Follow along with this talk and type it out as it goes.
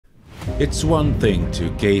It's one thing to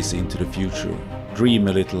gaze into the future, dream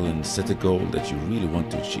a little and set a goal that you really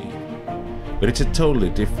want to achieve. But it's a totally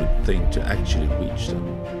different thing to actually reach them.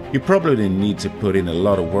 You probably need to put in a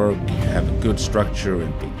lot of work, have a good structure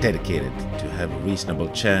and be dedicated to have a reasonable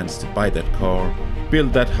chance to buy that car,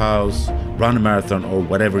 build that house, run a marathon or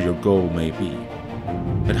whatever your goal may be.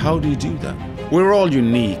 But how do you do that? We're all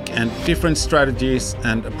unique and different strategies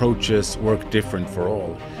and approaches work different for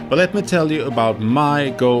all. But let me tell you about my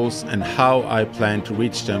goals and how I plan to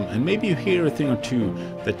reach them, and maybe you hear a thing or two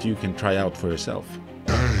that you can try out for yourself.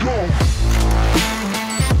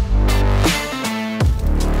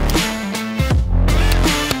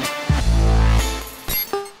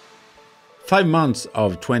 5 months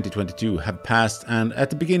of 2022 have passed, and at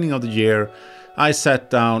the beginning of the year I sat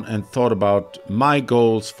down and thought about my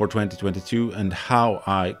goals for 2022 and how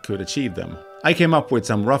I could achieve them. I came up with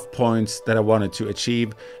some rough points that I wanted to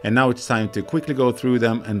achieve, and now it's time to quickly go through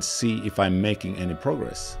them and see if I'm making any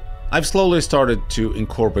progress. I've slowly started to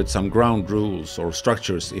incorporate some ground rules, or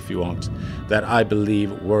structures if you want, that I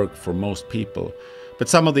believe work for most people. But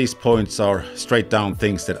some of these points are straight down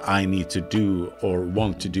things that I need to do or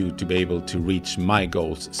want to do to be able to reach my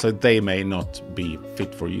goals, so they may not be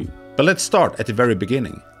fit for you. But let's start at the very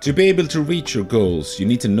beginning. To be able to reach your goals, you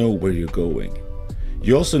need to know where you're going.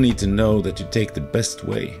 You also need to know that you take the best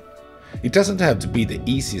way. It doesn't have to be the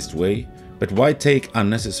easiest way, but why take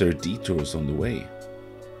unnecessary detours on the way?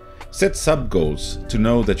 Set sub-goals to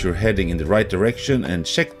know that you're heading in the right direction, and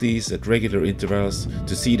check these at regular intervals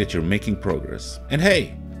to see that you're making progress. And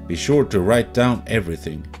hey, be sure to write down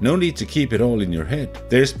everything. No need to keep it all in your head.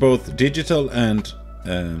 There's both digital and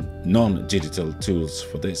non-digital tools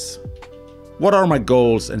for this. What are my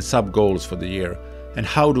goals and sub-goals for the year, and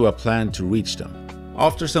how do I plan to reach them?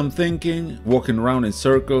 After some thinking, walking around in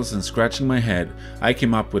circles and scratching my head, I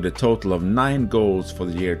came up with a total of 9 goals for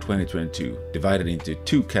the year 2022, divided into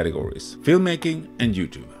 2 categories: filmmaking and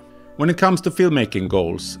YouTube. When it comes to filmmaking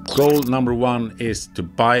goals, goal number 1 is to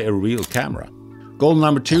buy a real camera. Goal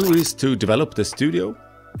number 2 is to develop the studio.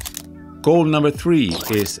 Goal number 3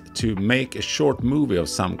 is to make a short movie of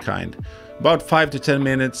some kind, about 5 to 10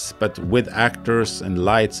 minutes, but with actors and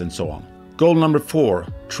lights and so on. Goal number 4,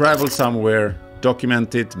 travel somewhere,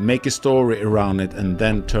 document it, make a story around it, and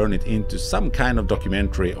then turn it into some kind of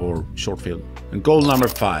documentary or short film. And goal number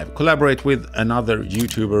 5, collaborate with another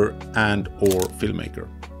YouTuber and or filmmaker.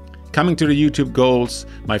 Coming to the YouTube goals,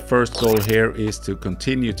 my first goal here is to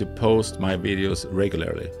continue to post my videos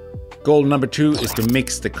regularly. Goal number 2 is to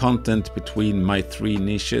mix the content between my 3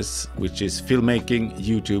 niches, which is filmmaking,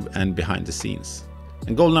 YouTube and behind the scenes.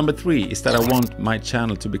 And goal number 3 is that I want my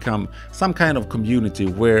channel to become some kind of community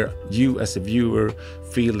where you as a viewer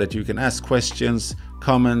feel that you can ask questions,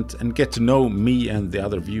 comment and get to know me and the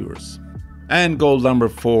other viewers. And goal number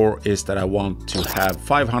 4 is that I want to have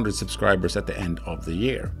 500 subscribers at the end of the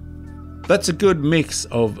year. That's a good mix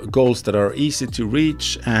of goals that are easy to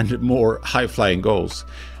reach and more high-flying goals.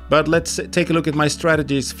 But let's take a look at my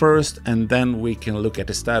strategies first, and then we can look at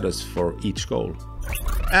the status for each goal.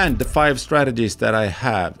 And the 5 strategies that I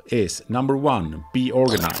have is: number 1, be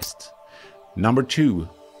organized. Number 2,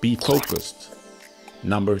 be focused.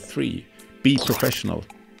 Number 3, be professional.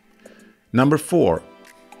 Number 4,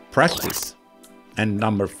 practice. And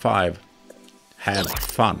number 5, have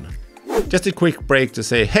fun. Just a quick break to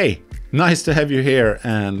say, hey, nice to have you here,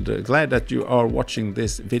 and glad that you are watching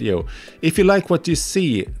this video. If you like what you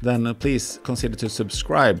see, then please consider to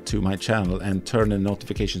subscribe to my channel and turn the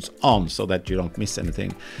notifications on so that you don't miss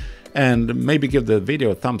anything. And maybe give the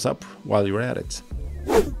video a thumbs up while you're at it.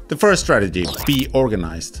 The first strategy, be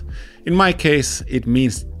organized. In my case, it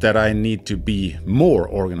means that I need to be more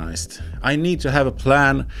organized. I need to have a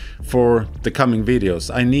plan for the coming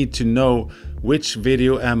videos. I need to know which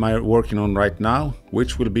video am I working on right now,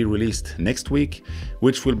 which will be released next week,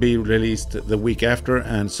 which will be released the week after,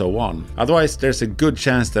 and so on. Otherwise, there's a good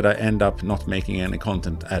chance that I end up not making any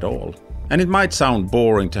content at all. And it might sound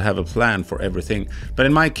boring to have a plan for everything, but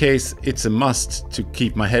in my case, it's a must to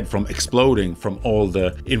keep my head from exploding from all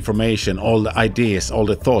the information, all the ideas, all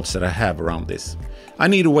the thoughts that I have around this. I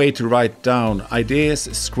need a way to write down ideas,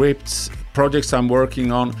 scripts, projects I'm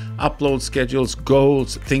working on, upload schedules,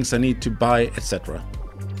 goals, things I need to buy, etc.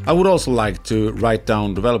 I would also like to write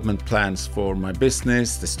down development plans for my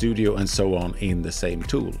business, the studio and so on in the same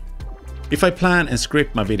tool. If I plan and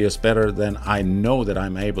script my videos better, then I know that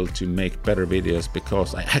I'm able to make better videos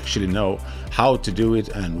because I actually know how to do it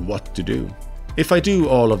and what to do. If I do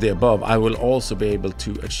all of the above, I will also be able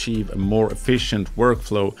to achieve a more efficient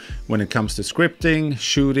workflow when it comes to scripting,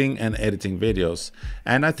 shooting and editing videos.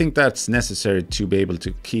 And I think that's necessary to be able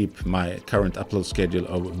to keep my current upload schedule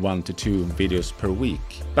of 1 to 2 videos per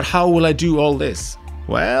week. But how will I do all this?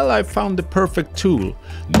 Well, I found the perfect tool,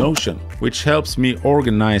 Notion, which helps me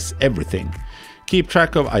organize everything. Keep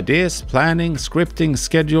track of ideas, planning, scripting,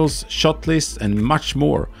 schedules, shot lists and much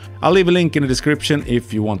more. I'll leave a link in the description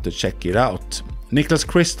if you want to check it out. Niklas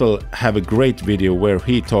Crystal have a great video where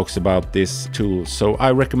he talks about this tool, so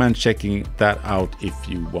I recommend checking that out if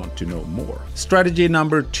you want to know more. Strategy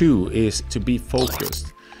number 2 is to be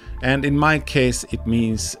focused. And in my case, it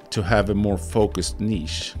means to have a more focused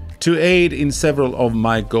niche. To aid in several of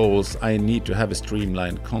my goals, I need to have a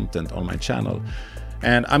streamlined content on my channel.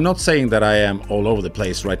 And I'm not saying that I am all over the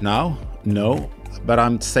place right now, no, but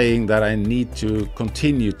I'm saying that I need to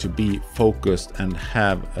continue to be focused and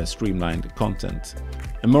have a streamlined content.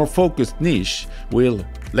 A more focused niche will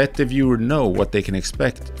let the viewer know what they can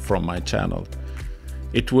expect from my channel.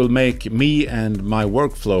 It will make me and my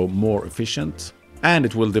workflow more efficient, and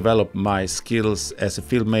it will develop my skills as a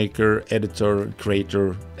filmmaker, editor,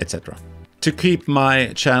 creator, etc. To keep my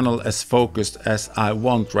channel as focused as I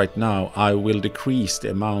want right now, I will decrease the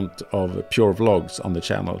amount of pure vlogs on the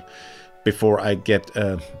channel before I get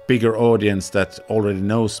a bigger audience that already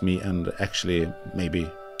knows me and actually maybe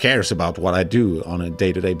cares about what I do on a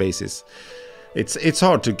day-to-day basis. It's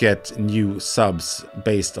hard to get new subs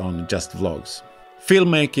based on just vlogs.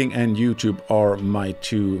 Filmmaking and YouTube are my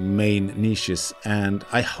 2 main niches, and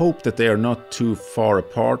I hope that they are not too far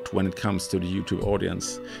apart when it comes to the YouTube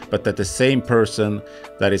audience, but that the same person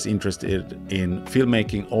that is interested in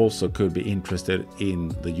filmmaking also could be interested in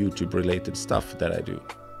the YouTube related stuff that I do.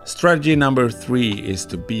 Strategy number 3 is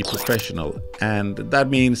to be professional, and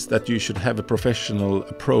that means that you should have a professional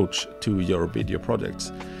approach to your video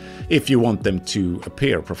projects if you want them to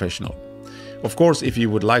appear professional. Of course, if you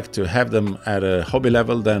would like to have them at a hobby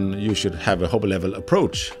level, then you should have a hobby level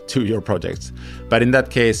approach to your projects. But in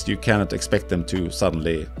that case, you cannot expect them to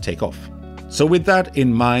suddenly take off. So with that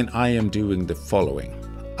in mind, I am doing the following.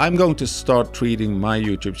 I'm going to start treating my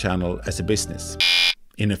YouTube channel as a business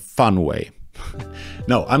in a fun way.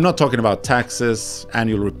 No, I'm not talking about taxes,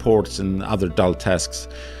 annual reports and other dull tasks.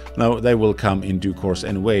 No, they will come in due course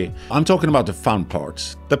anyway. I'm talking about the fun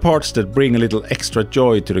parts. The parts that bring a little extra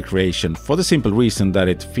joy to the creation for the simple reason that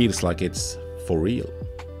it feels like it's for real.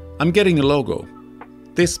 I'm getting a logo.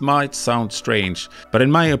 This might sound strange, but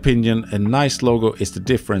in my opinion, a nice logo is the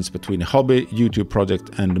difference between a hobby YouTube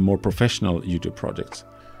project and a more professional YouTube project.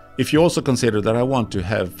 If you also consider that I want to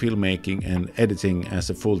have filmmaking and editing as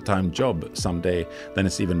a full-time job someday, then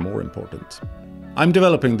it's even more important. I'm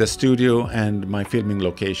developing the studio and my filming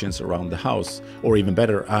locations around the house, or even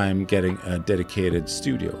better, I'm getting a dedicated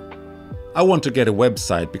studio. I want to get a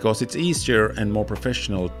website because it's easier and more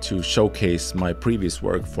professional to showcase my previous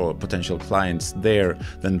work for potential clients there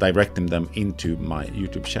than directing them into my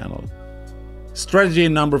YouTube channel. Strategy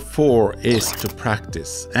number 4 is to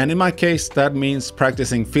practice, and in my case that means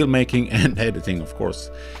practicing filmmaking and editing, of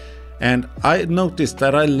course. And I noticed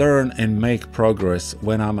that I learn and make progress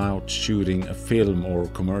when I'm out shooting a film or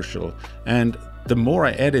commercial, and the more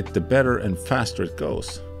I edit, the better and faster it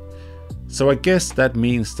goes. So I guess that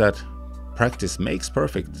means that practice makes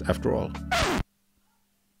perfect after all.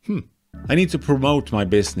 I need to promote my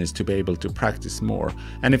business to be able to practice more,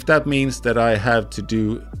 and if that means that I have to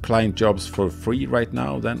do client jobs for free right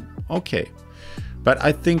now, then okay. But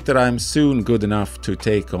I think that I'm soon good enough to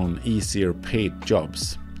take on easier paid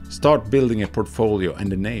jobs. Start building a portfolio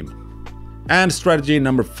and a name. And strategy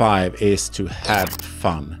number 5 is to have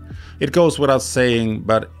fun. It goes without saying,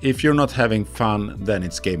 but if you're not having fun, then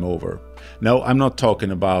it's game over. No, I'm not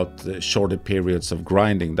talking about the shorter periods of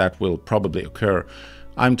grinding that will probably occur.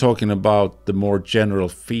 I'm talking about the more general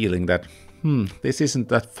feeling that, this isn't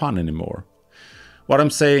that fun anymore. What I'm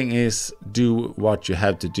saying is do what you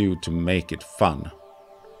have to do to make it fun.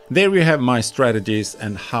 There you have my strategies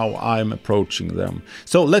and how I'm approaching them.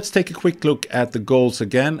 So let's take a quick look at the goals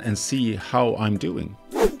again and see how I'm doing.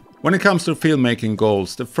 When it comes to filmmaking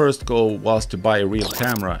goals, the first goal was to buy a real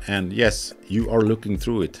camera, and yes, you are looking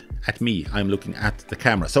through it. At me, I'm looking at the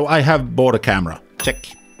camera. So I have bought a camera. Check.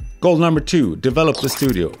 Goal number 2, develop the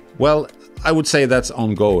studio. Well, I would say that's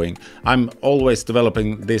ongoing. I'm always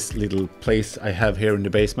developing this little place I have here in the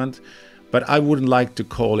basement. But I wouldn't like to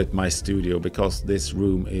call it my studio because this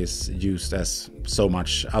room is used as so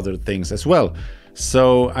much other things as well.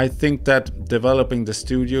 So I think that developing the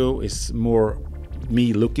studio is more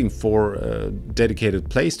me looking for a dedicated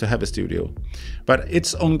place to have a studio. But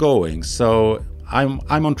it's ongoing, so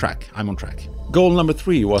I'm on track. I'm on track. Goal number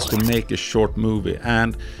 3 was to make a short movie,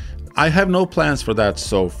 and I have no plans for that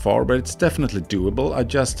so far, but it's definitely doable. I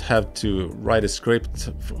just have to write a script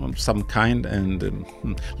of some kind and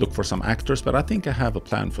look for some actors, but I think I have a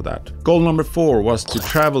plan for that. Goal number 4 was to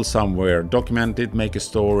travel somewhere, document it, make a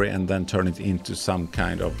story, and then turn it into some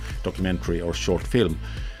kind of documentary or short film.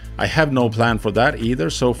 I have no plan for that either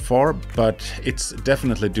so far, but it's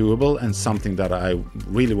definitely doable and something that I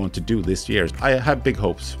really want to do this year. I have big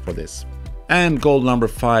hopes for this. And goal number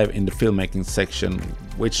 5 in the filmmaking section,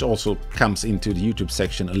 which also comes into the YouTube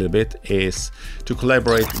section a little bit, is to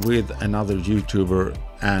collaborate with another YouTuber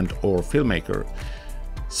and or filmmaker.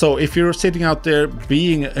 So if you're sitting out there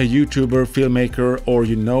being a YouTuber, filmmaker, or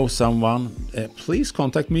you know someone, please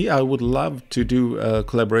contact me. I would love to do a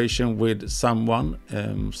collaboration with someone.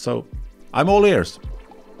 So I'm all ears.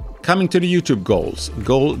 Coming to the YouTube goals,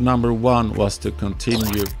 goal number 1 was to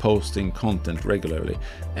continue posting content regularly,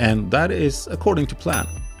 and that is according to plan.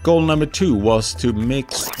 Goal number 2 was to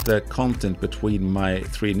mix the content between my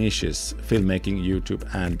 3 niches, filmmaking, YouTube,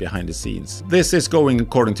 and behind the scenes. This is going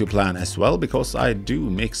according to plan as well, because I do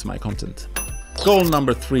mix my content. Goal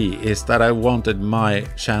number 3 is that I wanted my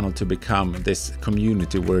channel to become this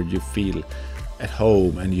community where you feel at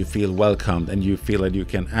home and you feel welcomed and you feel that you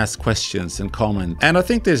can ask questions and comment. And I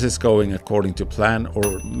think this is going according to plan,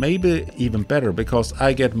 or maybe even better, because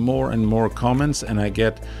I get more and more comments and I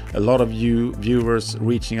get a lot of you viewers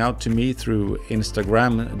reaching out to me through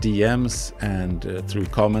Instagram DMs and through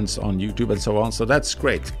comments on YouTube and so on. So that's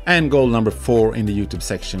great. And goal number 4 in the YouTube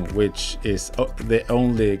section, which is the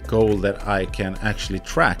only goal that I can actually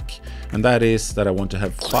track, and that is that I want to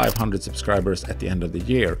have 500 subscribers at the end of the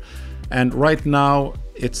year. And right now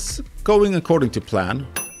it's going according to plan,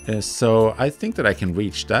 so I think that I can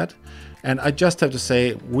reach that. And I just have to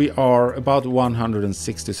say, we are about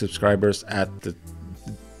 160 subscribers at the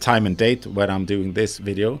time and date when I'm doing this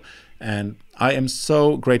video, and I am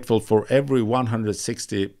so grateful for every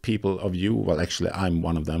 160 people of you. Well, actually I'm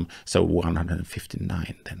one of them, so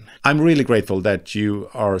 159 then. I'm really grateful that you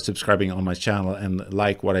are subscribing on my channel and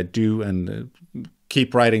like what I do, and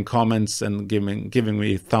keep writing comments and giving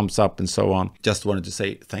me thumbs up and so on. Just wanted to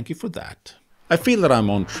say thank you for that. I feel that I'm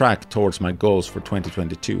on track towards my goals for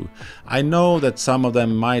 2022. I know that some of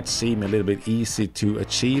them might seem a little bit easy to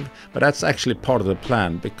achieve, but that's actually part of the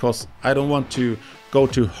plan, because I don't want to go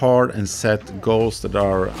too hard and set goals that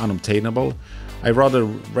are unobtainable. I'd rather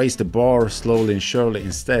raise the bar slowly and surely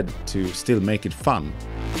instead, to still make it fun.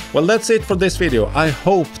 Well, that's it for this video. I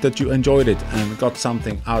hope that you enjoyed it and got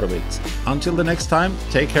something out of it. Until the next time,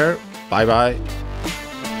 take care. Bye bye.